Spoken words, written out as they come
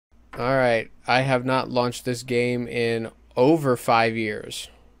Alright, I have not launched this game in over 5 years.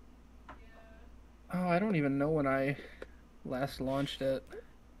 Oh, I don't even know when I last launched it.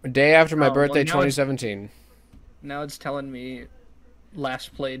 A day after my Oh, well, birthday, 2017. now it's telling me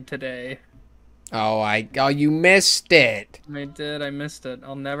last played today. Oh, you missed it. I did, I missed it.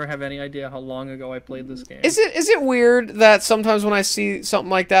 I'll never have any idea how long ago I played this game. Is it weird that sometimes when I see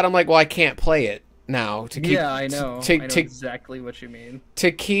something like that, I'm like, well, I can't play it now to keep Yeah, I know. to I know to exactly what you mean.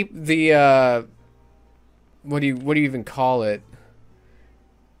 to keep the what do you even call it?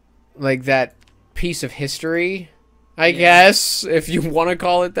 Like that piece of history, I guess, if you want to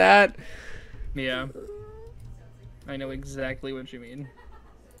call it that. Yeah. I know exactly what you mean.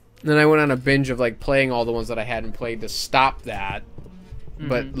 Then I went on a binge of like playing all the ones that I hadn't played to stop that.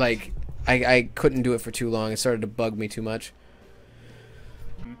 But like I couldn't do it for too long. It started to bug me too much.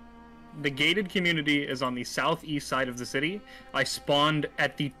 The gated community is on the southeast side of the city. I spawned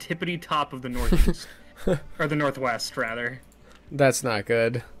at the tippity top of the northeast. Or the northwest, rather. That's not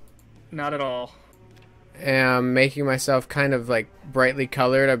good. Not at all. And I'm making myself kind of like brightly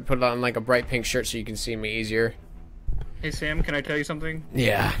colored. I put on like a bright pink shirt so you can see me easier. Hey Sam, can I tell you something?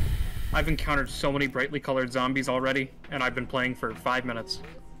 Yeah. I've encountered so many brightly colored zombies already, and I've been playing for 5 minutes.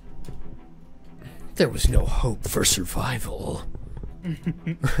 There was no hope for survival.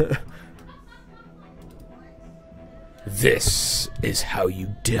 This is how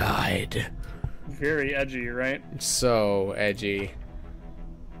you died. Very edgy, right? So edgy.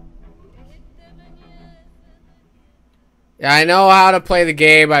 Yeah, I know how to play the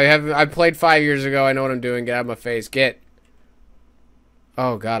game. I played 5 years ago. I know what I'm doing. Get out of my face. Get.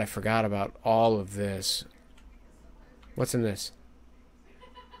 Oh god, I forgot about all of this. What's in this?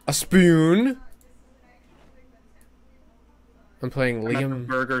 A spoon. I'm playing I'm at the Liam.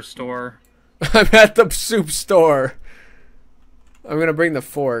 burger store. I'm at the soup store. I'm gonna bring the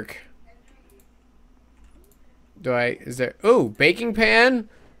fork. Is there... Ooh, baking pan?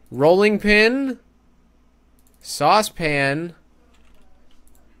 Rolling pin? Saucepan?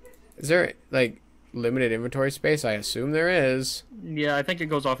 Is there, like, limited inventory space? I assume there is. Yeah, I think it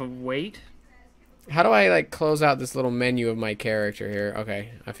goes off of weight. How do I, like, close out this little menu of my character here?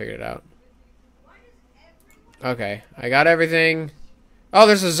 Okay, I figured it out. Okay, I got everything. Oh,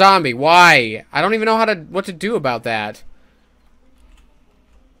 there's a zombie. Why? I don't even know what to do about that.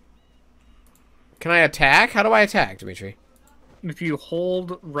 Can I attack? How do I attack, Dimitri? If you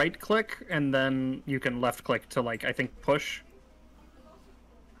hold right click and then you can left click to, like, I think push.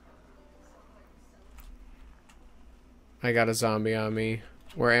 I got a zombie on me.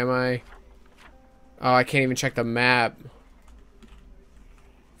 Where am I? Oh, I can't even check the map.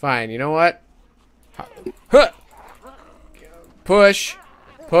 Fine, you know what? Huh! Push!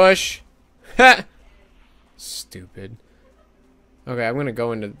 Push! Stupid. Okay, I'm gonna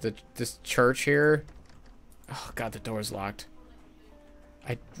go into this church here. Oh god, the door's locked.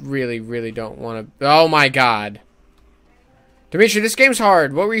 I really, really don't want to... Oh my god. Dimitri, this game's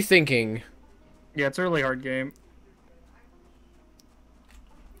hard. What were you thinking? Yeah, it's a really hard game.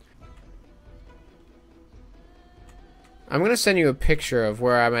 I'm gonna send you a picture of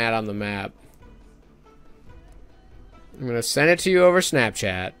where I'm at on the map. I'm gonna send it to you over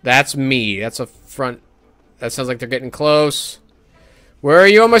Snapchat. That's me. That's a front... That sounds like they're getting close. Where are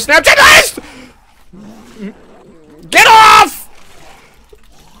you on my Snapchat list? Get off!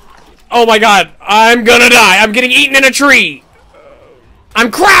 Oh my god, I'm gonna die. I'm getting eaten in a tree.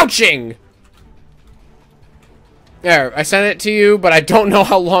 I'm crouching. There, I sent it to you, but I don't know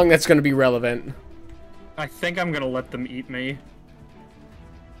how long that's gonna be relevant. I think I'm gonna let them eat me.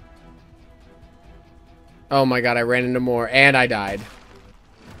 Oh my god, I ran into more, and I died.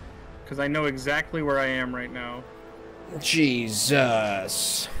 Because I know exactly where I am right now.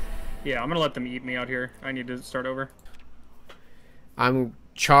 Jesus. Yeah, I'm gonna let them eat me out here. I need to start over. I'm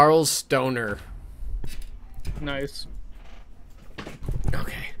Charles Stoner. Nice.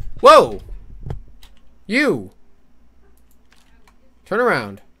 Okay. Whoa! You! Turn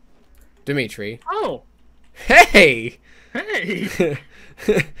around. Dimitri. Oh! Hey! Hey!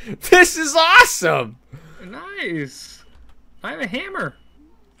 This is awesome! Nice! I have a hammer!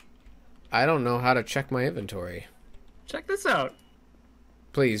 I don't know how to check my inventory. Check this out.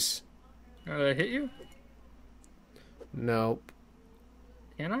 Please. Hit you? Nope.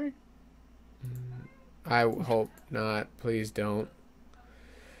 Can I? I hope not. Please don't.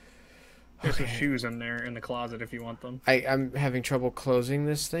 There's some shoes in there in the closet if you want them. I'm having trouble closing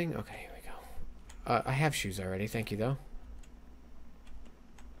this thing. Okay, here we go. I have shoes already. Thank you, though.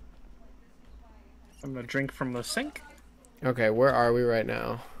 I'm gonna drink from the sink. Okay, where are we right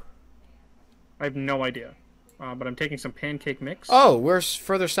now? I have no idea. but I'm taking some pancake mix. Oh, we're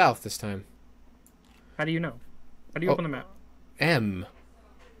further south this time. How do you know? How do you open the map? M.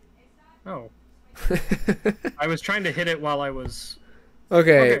 Oh. I was trying to hit it while I was...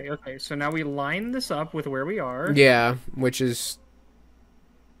 Okay. Okay. So now we line this up with where we are. Yeah, which is...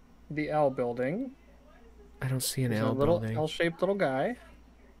 The L building. I don't see an There's L a little building. L-shaped little guy.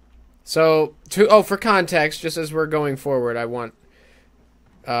 So, for context, just as we're going forward, I want,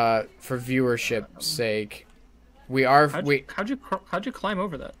 for viewership's sake, How'd you climb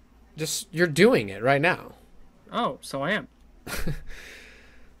over that? just, you're doing it right now. Oh, so I am.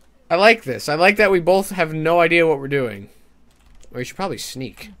 I like this. I like that we both have no idea what we're doing. We should probably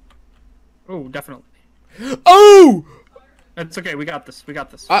sneak. Oh, definitely. Oh! That's okay. We got this. We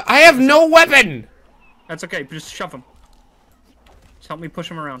got this. I have no weapon! That's okay. Just shove him. Just help me push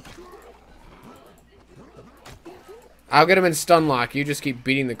him around. I'll get him in stun lock. You just keep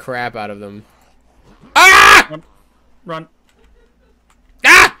beating the crap out of them. Ah! Run.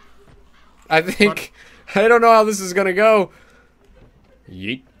 Ah! I think... I don't know how this is gonna go.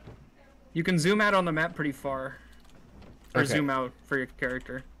 Yeet. You can zoom out on the map pretty far. Or Okay. zoom out for your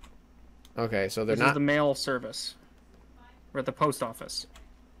character. Okay, so they're This is not... the mail service. We're at the post office.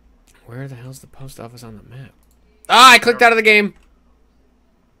 Where the hell's the post office on the map? Ah, I clicked out of the game.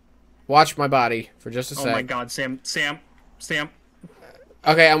 Watch my body for just a sec. Oh my god, Sam.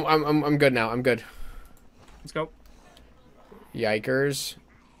 Okay, I'm good now. I'm good. Let's go. Yikers.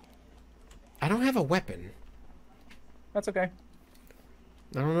 I don't have a weapon. That's okay.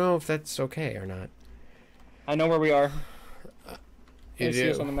 I don't know if that's okay or not. I know where we are. You I see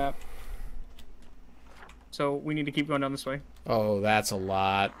us on do. the map. So we need to keep going down this way. Oh, that's a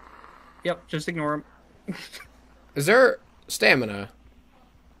lot. Yep, just ignore him. Is there stamina?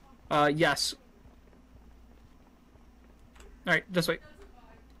 Yes. Alright, this way.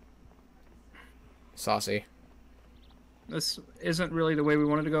 Saucy. This isn't really the way we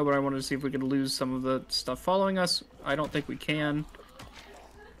wanted to go, but I wanted to see if we could lose some of the stuff following us. I don't think we can.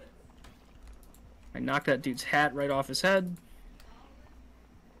 I knocked that dude's hat right off his head.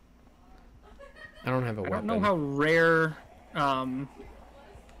 I don't have a I weapon. don't know how rare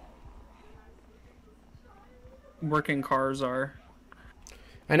working cars are.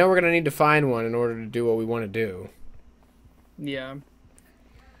 I know we're gonna need to find one in order to do what we want to do. Yeah.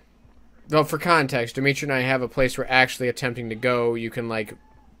 Well, for context, Dimitri and I have a place we're actually attempting to go. You can like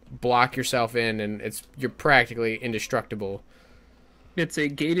block yourself in, and you're practically indestructible. It's a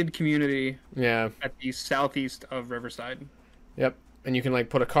gated community Yeah. at the southeast of Riverside. Yep. And you can like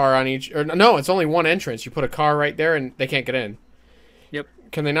put a car on each. Or no, it's only one entrance. You put a car right there, and they can't get in. Yep.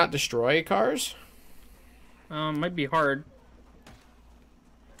 Can they not destroy cars? Might be hard.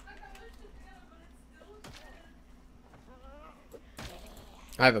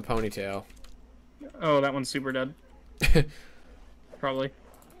 I have a ponytail. Oh, that one's super dead. Probably.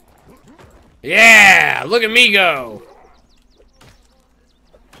 Yeah! Look at me go!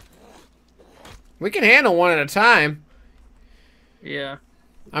 We can handle one at a time. Yeah.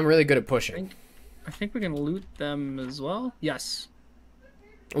 I'm really good at pushing. I think we can loot them as well. Yes.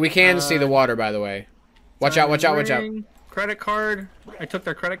 We can see the water, by the way. Watch out, watch out, watch out. Ring, credit card. I took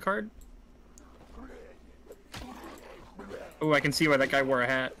their credit card. Oh, I can see why that guy wore a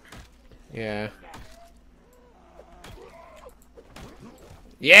hat. Yeah.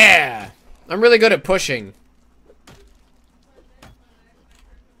 Yeah! I'm really good at pushing.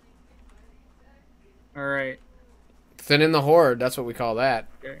 Alright. Thin in the horde, that's what we call that.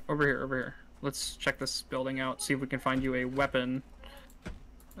 Okay, over here, over here. Let's check this building out, see if we can find you a weapon.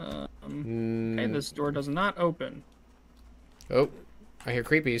 Okay, this door does not open. Oh, I hear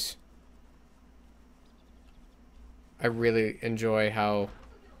creepies. I really enjoy how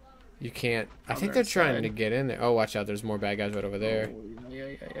you can't... I think they're trying to get in there. Oh, watch out, there's more bad guys right over there. Oh,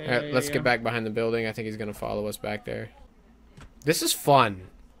 yeah, Alright, let's get back behind the building. I think he's going to follow us back there. This is fun.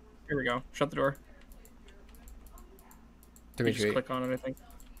 Here we go. Shut the door. You Dimitri. just click on it, I think.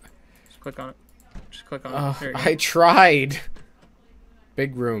 Just click on it. Just click on it. There you go. I tried.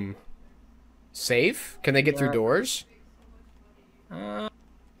 Big room. Safe? Can they get through doors? I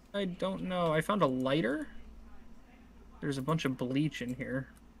don't know. I found a lighter. There's a bunch of bleach in here.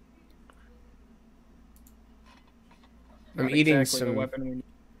 I'm Not eating exactly the some weapon we need.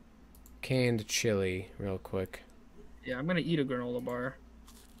 canned chili real quick. Yeah, I'm gonna eat a granola bar.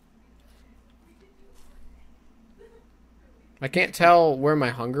 I can't tell where my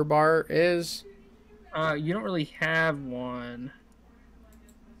hunger bar is. You don't really have one.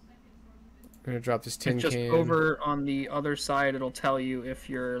 I'm gonna drop this tin It's just can. over on the other side. It'll tell you if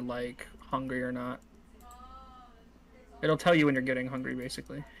you're like hungry or not. It'll tell you when you're getting hungry,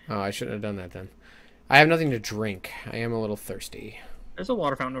 basically. Oh, I shouldn't have done that then. I have nothing to drink. I am a little thirsty. There's a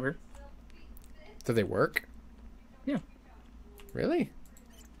water fountain over here. Do they work? Yeah. Really?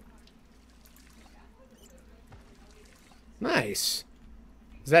 Nice.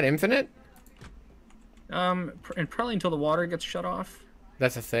 Is that infinite? And probably until the water gets shut off.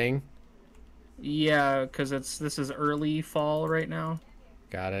 That's a thing? Yeah, because this is early fall right now.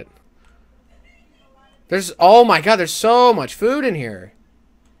 Got it. There's... Oh my god, there's so much food in here.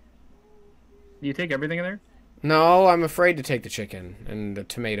 Do you take everything in there? No, I'm afraid to take the chicken and the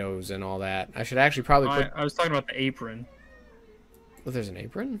tomatoes and all that. I should actually probably put... I was talking about the apron. Oh, there's an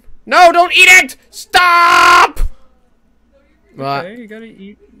apron? No, don't eat it! Stop! Well, Okay, you gotta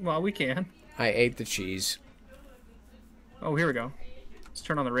eat. Well, we can. I ate the cheese. Oh, here we go. Let's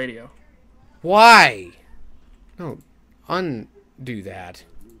turn on the radio. Why? No, undo that.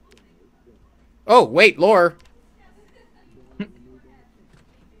 Oh, wait, lore.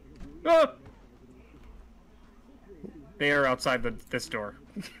 Ah! They are outside this door.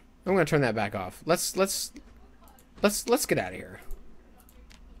 I'm gonna turn that back off. Let's get out of here.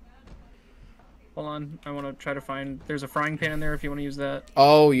 Hold on, I want to try to find. There's a frying pan in there if you want to use that.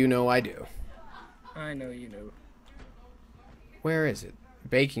 Oh, you know I do. I know you know. Where is it?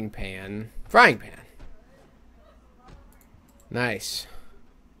 Baking pan. Frying pan. Nice.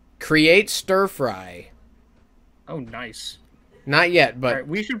 Create stir fry. Oh, nice. Not yet, but... Alright,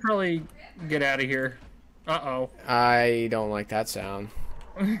 we should probably get out of here. Uh-oh. I don't like that sound.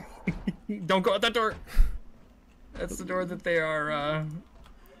 Don't go out that door! That's the door that they are,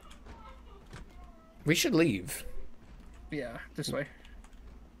 We should leave. Yeah, this way.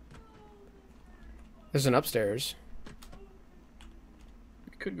 There's an upstairs.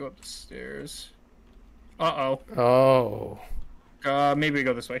 We could go up the stairs. Uh-oh. Oh. Maybe we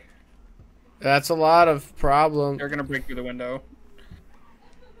go this way. That's a lot of problem. They're gonna break through the window.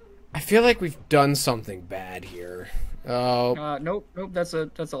 I feel like we've done something bad here. Oh. Nope, that's a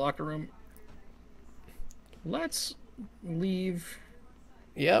locker room. Let's leave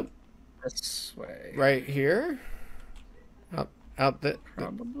Yep. this way. Right here. Out the...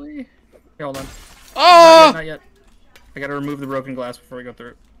 Probably. Here, hold on. Oh! Not yet. I gotta remove the broken glass before we go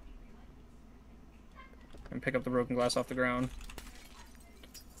through. And pick up the broken glass off the ground.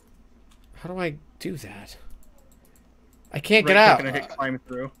 How do I do that? I can't get Right out. click and hit climb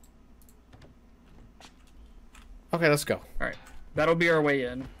through. Okay, let's go. Alright. That'll be our way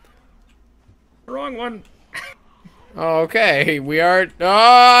in. Wrong one. Okay, we are...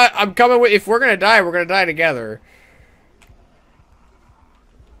 I'm coming with... If we're gonna die together.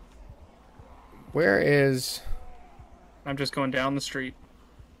 Where is... I'm just going down the street.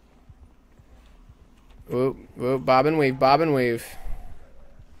 Whoop, whoop, bob and weave, bob and weave.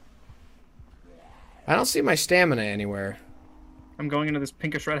 I don't see my stamina anywhere. I'm going into this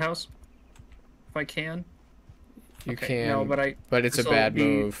pinkish red house. If I can. You Okay, can, no, but it's a this'll bad be-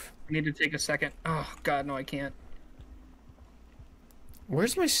 move. I need to take a second. Oh, God, no, I can't.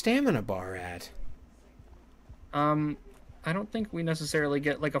 Where's my stamina bar at? I don't think we necessarily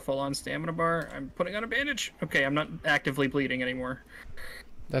get, like, a full-on stamina bar. I'm putting on a bandage. Okay, I'm not actively bleeding anymore.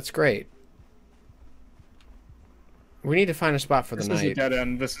 That's great. We need to find a spot for the This is a night. dead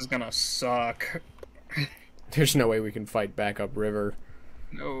end. This is gonna suck. There's no way we can fight back up river.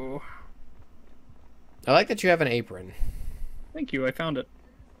 No. I like that you have an apron. Thank you, I found it.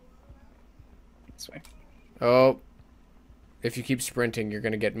 This way. Oh. If you keep sprinting, you're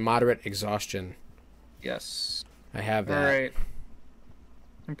going to get moderate exhaustion. Yes. I have that. Alright.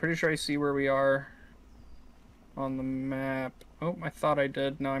 I'm pretty sure I see where we are on the map. Oh, I thought I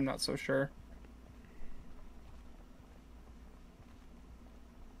did. Now I'm not so sure.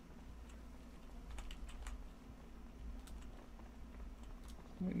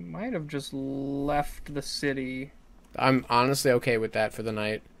 We might have just left the city. I'm honestly okay with that for the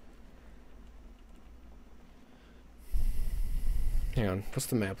night. Hang on. What's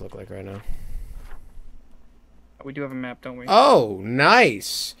the map look like right now? We do have a map, don't we? Oh,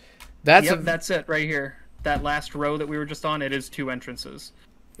 nice. That's Yep, that's it right here. That last row that we were just on, it is 2 entrances.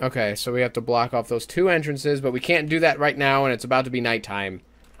 Okay, so we have to block off those 2 entrances, but we can't do that right now, and it's about to be nighttime.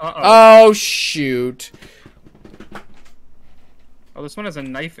 Uh-oh. Oh, shoot. Oh, this one has a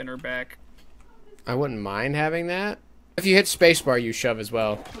knife in her back. I wouldn't mind having that. If you hit spacebar, you shove as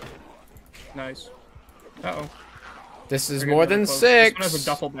well. Nice. Uh-oh. This is We're more getting than close. 6. This one has a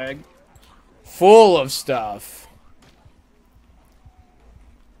duffel bag. Full of stuff.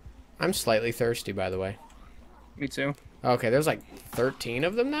 I'm slightly thirsty, by the way. Me too. Okay, there's like 13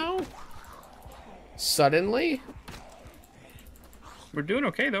 of them now? Suddenly? We're doing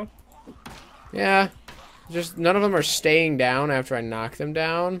okay, though. Yeah. Just none of them are staying down after I knock them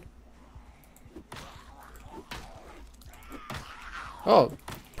down. Oh,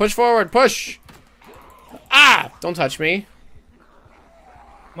 push forward, push! Ah! Don't touch me.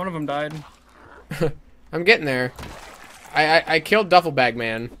 One of them died. I'm getting there. I killed Duffel Bag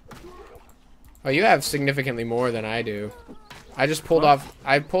Man. Oh, you have significantly more than I do. I just pulled off.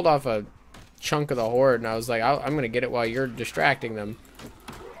 I pulled off a chunk of the horde, and I was like, I'm gonna get it while you're distracting them.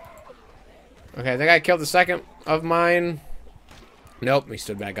 Okay, I think I killed the second of mine. Nope, he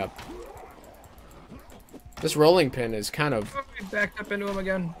stood back up. This rolling pin is kind of... I backed up into him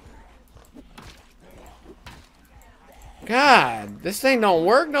again. God, this thing don't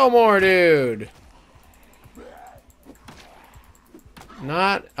work no more, dude.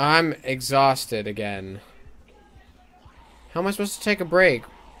 I'm exhausted again. How am I supposed to take a break?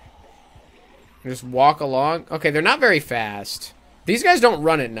 Just walk along? Okay, they're not very fast. These guys don't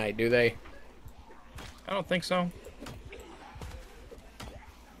run at night, do they? I don't think so.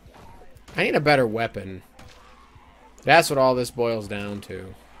 I need a better weapon. That's what all this boils down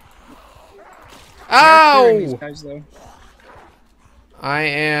to. Ow! Guys, though. I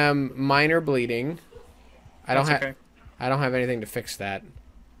am minor bleeding. I don't Okay. have anything to fix that.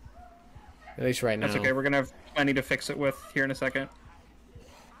 At least right now. That's okay. We're gonna have plenty to fix it with here in a second.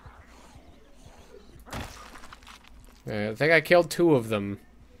 I think I killed 2 of them.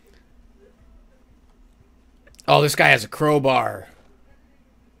 Oh, this guy has a crowbar.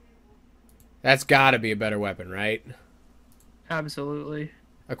 That's gotta be a better weapon, right? Absolutely.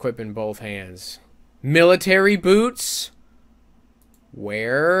 Equip in both hands. Military boots?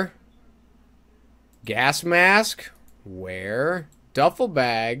 Where? Gas mask? Where? Duffel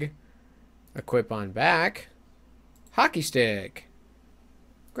bag? Equip on back. Hockey stick.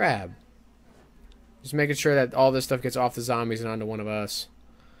 Grab. Just making sure that all this stuff gets off the zombies and onto one of us.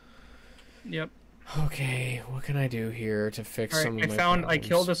 Yep. Okay, what can I do here to fix some of my problems? I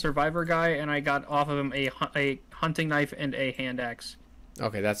killed a survivor guy, and I got off of him a hunting knife and a hand axe.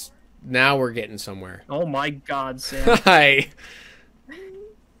 Okay, now we're getting somewhere. Oh my God, Sam. Hi.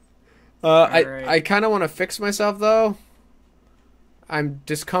 Alright. I kind of want to fix myself though. I'm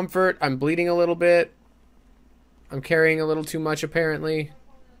discomfort. I'm bleeding a little bit. I'm carrying a little too much apparently.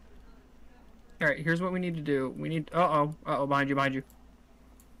 All right, here's what we need to do. We need. Behind you.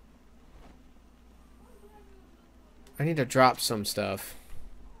 I need to drop some stuff.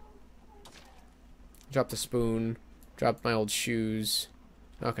 Drop the spoon. Drop my old shoes.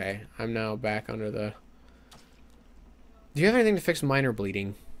 Okay, I'm now back under the... Do you have anything to fix minor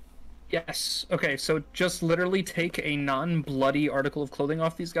bleeding? Yes. Okay, so just literally take a non-bloody article of clothing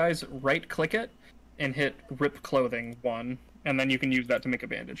off these guys, right-click it, and hit Rip Clothing 1, and then you can use that to make a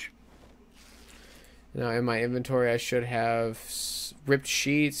bandage. Now, in my inventory, I should have ripped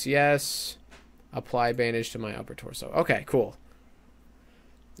sheets, yes. Apply bandage to my upper torso. Okay, cool.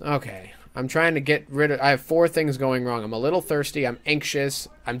 Okay, I'm trying to get rid of... I have 4 things going wrong. I'm a little thirsty, I'm anxious,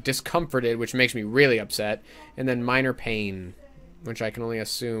 I'm discomforted, which makes me really upset, and then minor pain, which I can only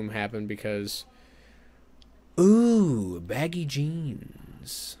assume happened because... Ooh, baggy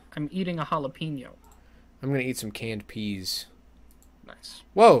jeans. I'm eating a jalapeno. I'm gonna eat some canned peas. Nice.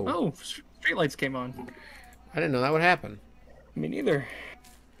 Whoa! Oh, streetlights came on. I didn't know that would happen. Me neither.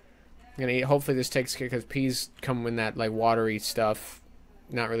 I'm gonna eat. Hopefully this takes care, because peas come in that like watery stuff.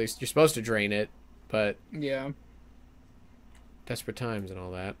 Not really. You're supposed to drain it, but Yeah. desperate times and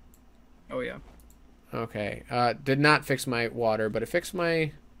all that. Oh yeah. Okay. Did not fix my water, but it fixed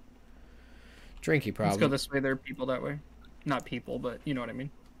my drinky problem. Let's go this way. There are people that way. Not people, but you know what I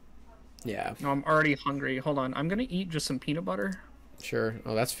mean. Yeah. No, I'm already hungry. Hold on. I'm gonna eat just some peanut butter. Sure.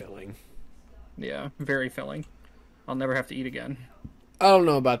 Oh, that's filling. Yeah, very filling. I'll never have to eat again. I don't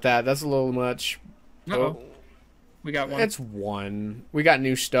know about that. That's a little much. Uh-oh. We got one. It's 1. We got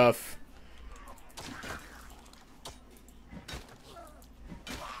new stuff.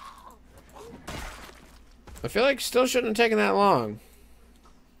 I feel like still shouldn't have taken that long.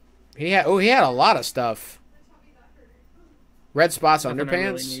 He had a lot of stuff. Red spots Nothing I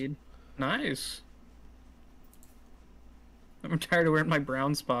underpants. really need. Nice. I'm tired of wearing my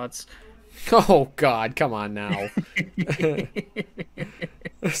brown spots. Oh God, come on now.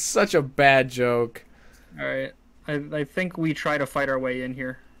 Such a bad joke. All right. I think we try to fight our way in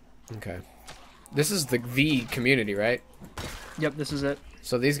here. Okay. This is the community, right? Yep, this is it.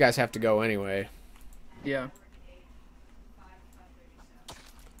 So these guys have to go anyway. Yeah.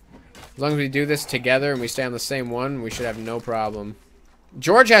 As long as we do this together and we stay on the same one, we should have no problem.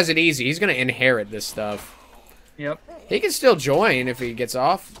 George has it easy. He's going to inherit this stuff. Yep. He can still join if he gets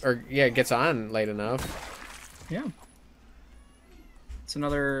off, or yeah, gets on late enough. Yeah. It's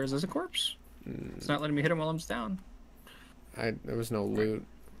another... Is this a corpse? It's not letting me hit him while I'm down. There was no loot.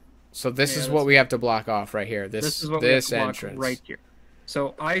 So this Yeah, is what we have to block off right here. This is what we have to block entrance. right here.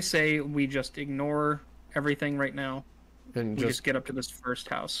 So I say we just ignore everything right now. And We just get up to this first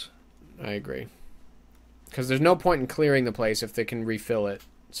house. I agree. Because there's no point in clearing the place if they can refill it.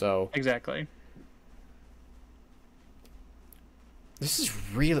 So Exactly. this is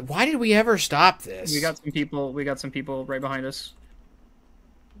really. Why did we ever stop this? We got some people. We got some people right behind us.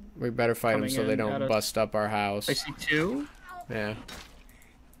 We better fight them coming so they in at don't us. bust up our house. I see two. Yeah.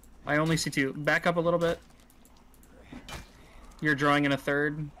 I only see two. Back up a little bit. You're drawing in a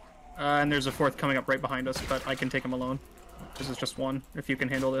third. And there's a fourth coming up right behind us, but I can take him alone. This is just one, if you can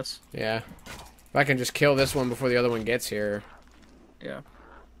handle this. Yeah. If I can just kill this one before the other one gets here. Yeah.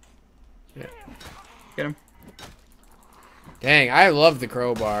 Yeah. Get him. Dang, I love the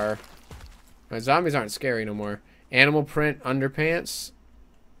crowbar. My zombies aren't scary no more. Animal print underpants.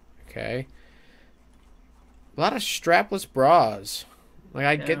 Okay. A lot of strapless bras. Like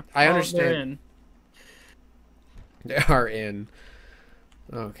I understand. They're in. They are in.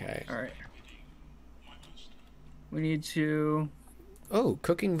 Okay. All right. We need to. Oh,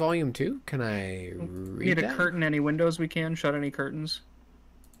 cooking volume 2? Can I read We need that? to curtain any windows we can. Shut any curtains.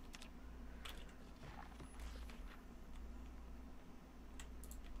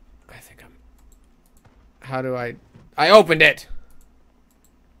 I think I'm... How do I... I opened it!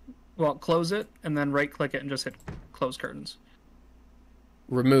 Well, close it and then right click it and just hit close curtains.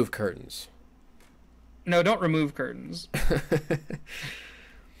 Remove curtains. No, don't remove curtains.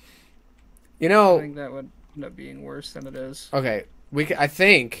 You I know... think that would end up being worse than it is. Okay, I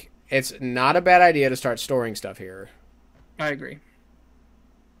think it's not a bad idea to start storing stuff here. I agree.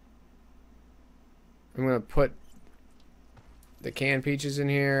 I'm gonna put the canned peaches in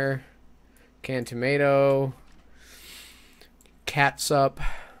here, canned tomato, catsup,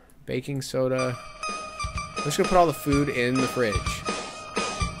 baking soda. I'm just gonna put all the food in the fridge.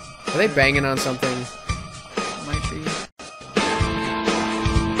 Are they banging on something?